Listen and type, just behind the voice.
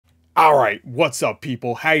Alright, what's up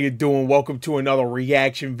people? How you doing? Welcome to another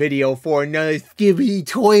reaction video for another skibidi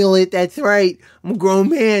toilet. That's right. I'm a grown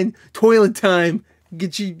man. Toilet time.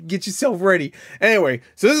 Get yourself ready. Anyway,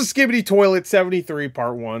 so this is Skibidi Toilet 73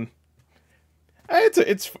 Part 1.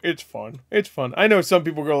 It's fun. It's fun. I know some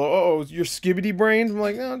people go, "Oh, you're skibidi brains." I'm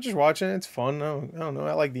like, no, I'm just watching it. It's fun. I don't know.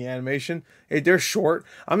 I like the animation. They're short.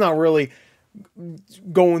 I'm not really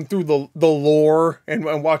going through the lore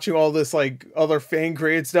and watching all this like other fan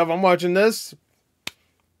created stuff. I'm watching this.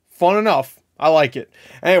 Fun enough. I like it.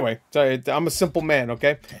 Anyway, sorry, I'm a simple man,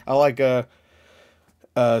 okay? I like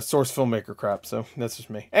source filmmaker crap, so that's just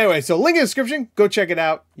me. Anyway, so link in the description. Go check it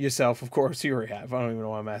out yourself. Of course, you already have. I don't even know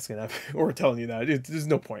why I'm asking that or telling you that. There's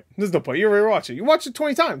no point. There's no point. You already watched it. You watched it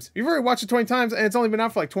 20 times. You've already watched it 20 times, and it's only been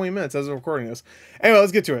out for like 20 minutes as I'm recording this. Anyway,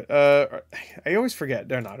 let's get to it. I always forget.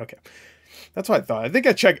 They're not. Okay. That's what I thought. I think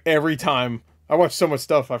I check every time. I watch so much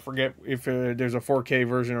stuff, I forget if there's a 4K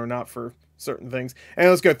version or not for certain things. And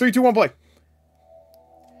let's go. 3, 2, 1, play.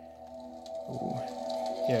 Ooh.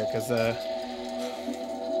 Yeah, because,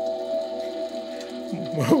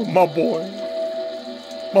 my boy.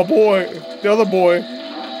 My boy. The other boy.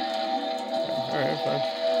 Alright, fine.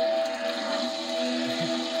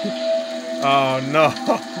 Oh, no.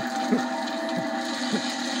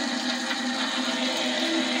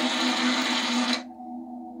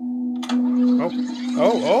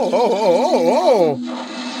 Oh.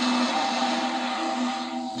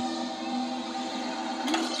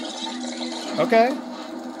 Okay.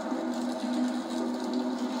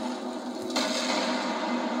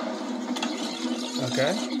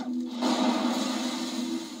 Okay.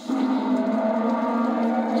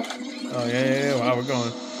 Oh, yeah. Wow, we're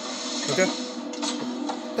going. Okay.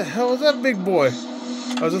 What the hell is that big boy?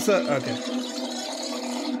 Oh, is this a... Okay.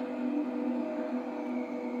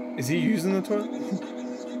 Is he using the toilet?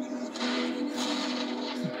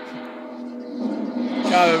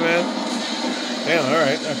 Got it, man. Damn,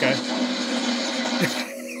 alright, okay.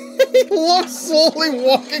 He looks slowly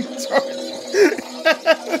walking towards...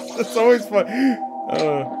 That's always fun.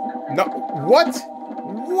 No, what?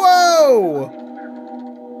 Whoa!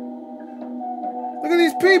 Look at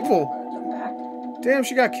these people! Damn,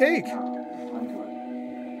 she got cake.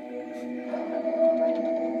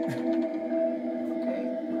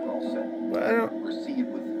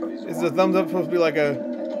 Is the thumbs up supposed to be like a...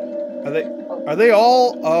 Are they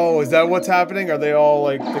all... Oh, is that what's happening? Are they all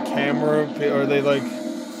like the camera? Or are they like...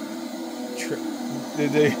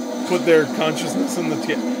 Did they put their consciousness in the...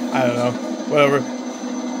 I don't know. Whatever.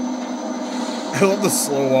 I love the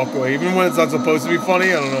slow walk away. Even when it's not supposed to be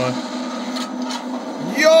funny, I don't know.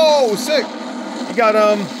 Yo! Sick! You got,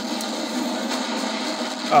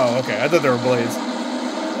 Oh, okay. I thought they were blades.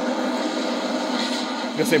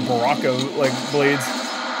 I'm gonna say Baraka, like, blades.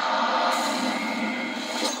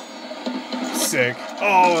 Sick. Oh,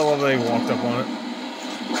 I love that he walked up on it.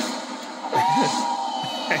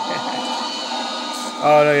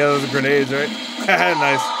 Oh, no, yeah, those are grenades, right?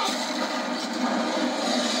 Nice.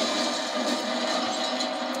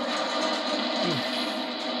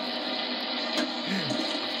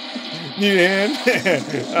 Need a hand?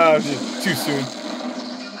 Oh, just too soon.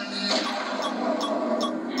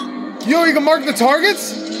 Yo, you can mark the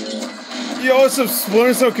targets? Yo, it's some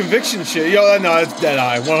Splinter Cell conviction shit. Yo, no, that's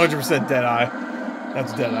Deadeye. 100% Deadeye.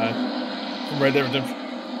 That's Deadeye. From Red Dead Redemption.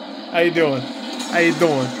 How you doing? How you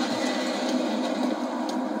doing?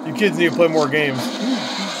 You kids need to play more games.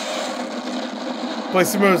 Play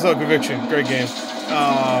Splinter Cell Conviction. Great game.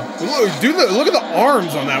 Look at the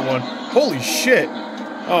arms on that one. Holy shit.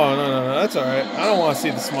 Oh, no. That's alright. I don't want to see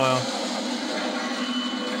the smile.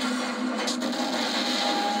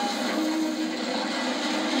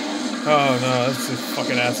 Oh no, that's just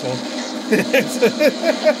fucking asshole.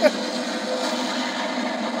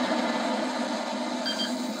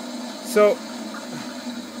 So,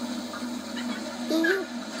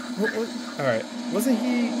 all right, wasn't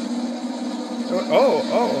he?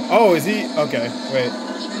 Oh, is he? Okay, wait.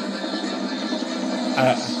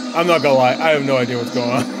 I'm not gonna lie, I have no idea what's going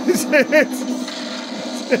on.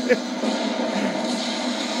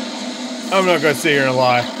 I'm not gonna sit here and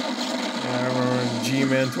lie. I remember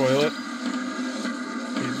G-Man toilet.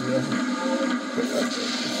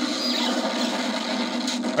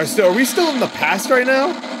 Are we still in the past right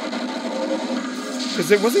now?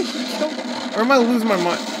 Because it wasn't he killed? Or am I losing my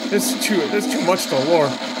mind? There's too much to lore.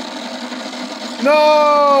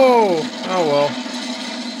 No! Oh well.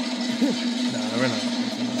 No, we're not.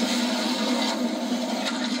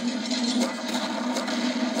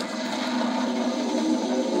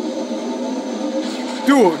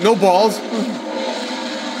 Dude, no balls.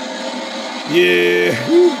 Yeah.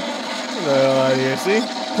 Get the hell out of here, see?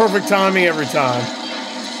 Perfect timing every time.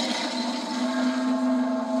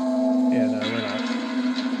 Yeah, no, we're not.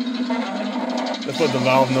 That's what the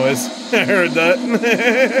valve noise. I heard that.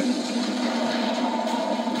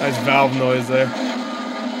 Nice valve noise there.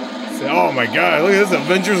 Say, oh my god, look at this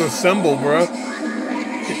Avengers Assemble, bro.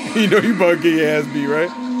 You know you about to get your ass beat, right?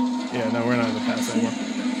 Yeah, no, we're not in the past anymore.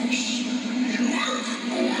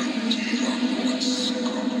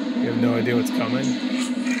 You have no idea what's coming.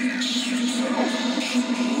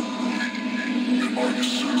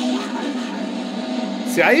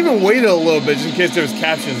 See, I even waited a little bit just in case there was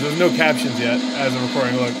captions. There's no captions yet as I'm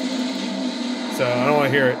recording, look. So I don't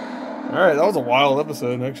want to hear it. Alright, that was a wild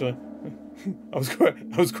episode, actually. I was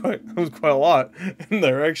quite a lot in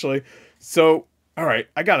there, actually. So, alright,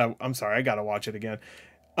 I'm sorry, I gotta watch it again.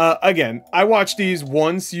 Again, I watch these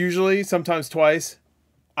once usually, sometimes twice.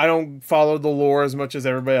 I don't follow the lore as much as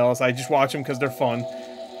everybody else. I just watch them because they're fun.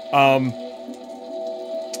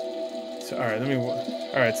 So, alright,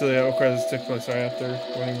 alright, so the opening credits took place right after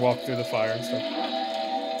when he walked through the fire and stuff.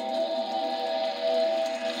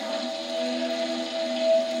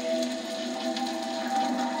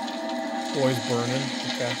 Boys burning.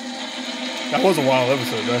 Okay. That was a wild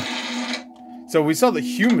episode, though. So we saw the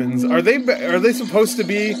humans. Are they supposed to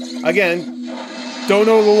be, again, don't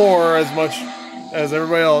know the lore as much as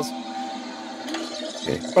everybody else.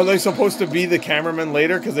 Are they supposed to be the cameramen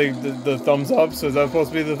later because the thumbs up? So is that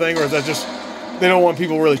supposed to be the thing, or is that just they don't want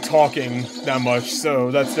people really talking that much? So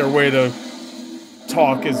that's their way to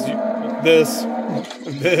talk is this.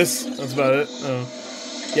 That's about it.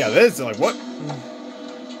 Yeah, this like what?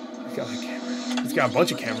 He's got like camera. He's got a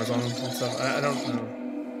bunch of cameras on him and stuff. I don't know.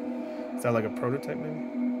 Is that like a prototype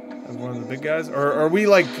maybe? Of one of the big guys, or are we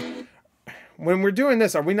like? When we're doing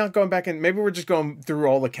this, are we not going back and maybe we're just going through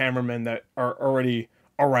all the cameramen that are already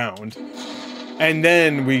around, and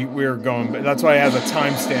then we're going. That's why I have a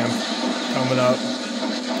timestamp coming up.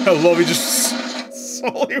 I love you just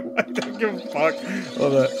solely. I don't give a fuck.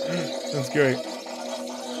 Love that. That's great.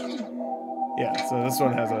 Yeah. So this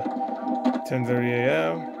one has a 10:30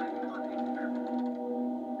 a.m.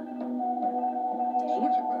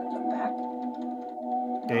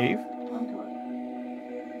 Dave.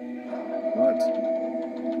 What?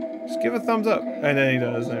 Just give a thumbs up. And then he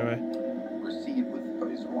does, anyway. Proceed with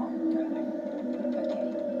phase 1, Captain. Okay.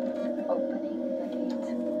 Opening the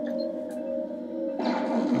gate.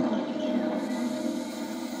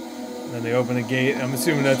 And then they open the gate. I'm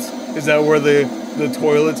assuming is that where the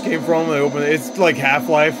toilets came from? They open it's like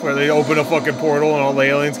Half-Life where they open a fucking portal and all the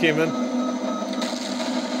aliens came in.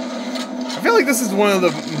 I feel like this is one of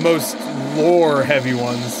the most lore heavy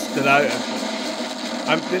ones that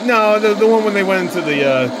no, the one when they went into the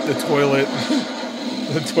toilet,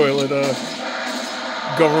 the toilet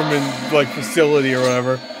government like facility or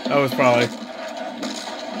whatever. That was probably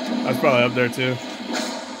up there too.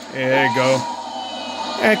 Yeah, there you go.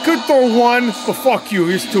 I could throw one, but fuck you.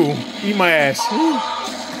 Here's two. Eat my ass.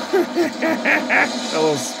 That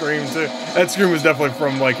little scream too. That scream was definitely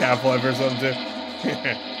from like Half-Life or something too.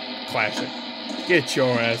 Classic. Get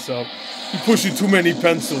your ass up. You're pushing too many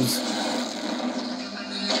pencils.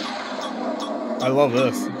 I love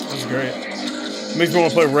this. This is great. It makes me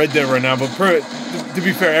want to play Red Dead right now, but to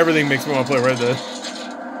be fair, everything makes me want to play Red Dead.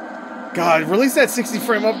 God, release that 60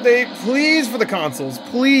 frame update, please, for the consoles.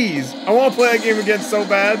 Please. I want to play that game again so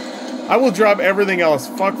bad. I will drop everything else.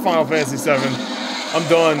 Fuck Final Fantasy VII. I'm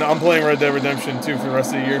done. I'm playing Red Dead Redemption 2 for the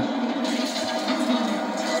rest of the year.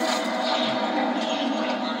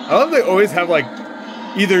 I love they always have, like,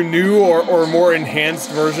 either new or more enhanced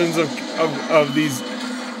versions of these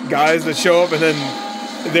guys that show up and then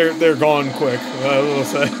they're gone quick. I will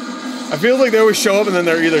say. I feel like they always show up and then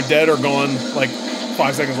they're either dead or gone like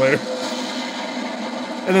 5 seconds later,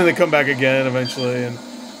 and then they come back again eventually. And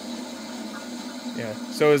yeah,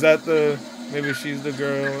 so is that maybe she's the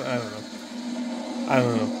girl? I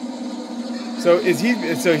don't know. So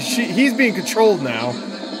he's being controlled now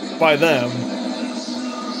by them.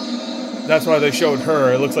 That's why they showed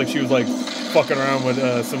her. It looks like she was like fucking around with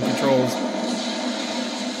some controls.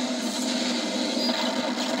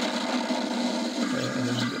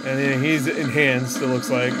 And then he's enhanced, it looks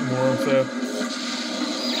like, more so.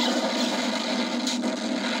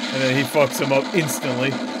 And then he fucks him up instantly.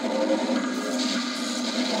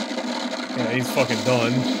 Yeah, he's fucking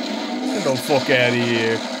done. Get the fuck out of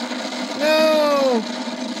here. No!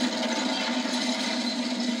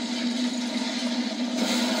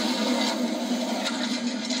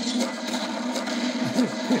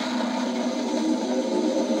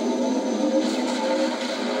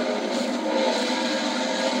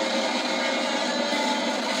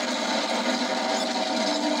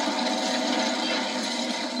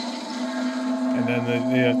 And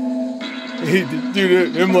then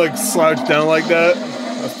dude, him like slouched down like that.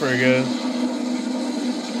 That's pretty good.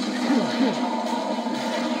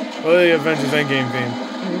 Well, the Avengers Endgame theme.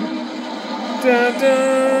 Dun,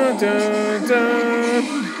 dun, dun, dun.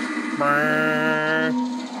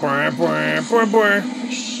 Brr, brr, brr, brr.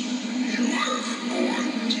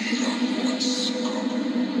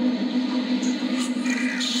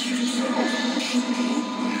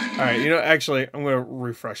 Alright, you know, actually, I'm going to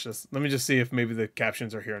refresh this. Let me just see if maybe the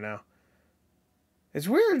captions are here now. It's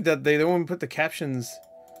weird that they don't put the captions.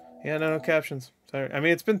 Yeah, no captions. Sorry. I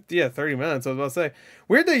mean, it's been, 30 minutes, I was about to say.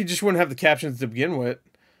 Weird that you just wouldn't have the captions to begin with.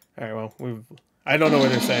 Alright, well, I don't know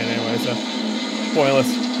what they're saying anyway, so. Pointless.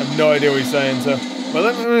 I have no idea what he's saying, so. But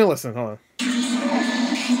let me listen, hold on.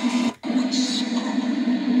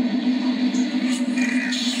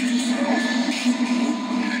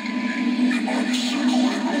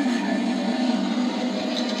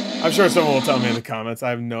 I'm sure someone will tell me in the comments.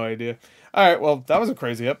 I have no idea. Alright, well, that was a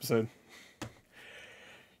crazy episode.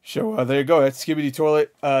 So, there you go. That's Skibidi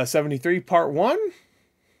Toilet 73, part 1.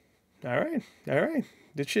 Alright.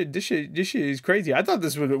 This shit is crazy. I thought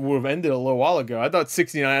this would have ended a little while ago. I thought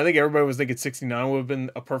 69. I think everybody was thinking 69 would have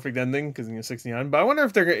been a perfect ending because 69. But I wonder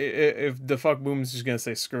if if the fuck boom is just gonna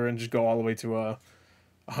say screw and just go all the way to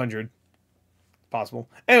 100. Possible.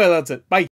 Anyway, that's it. Bye.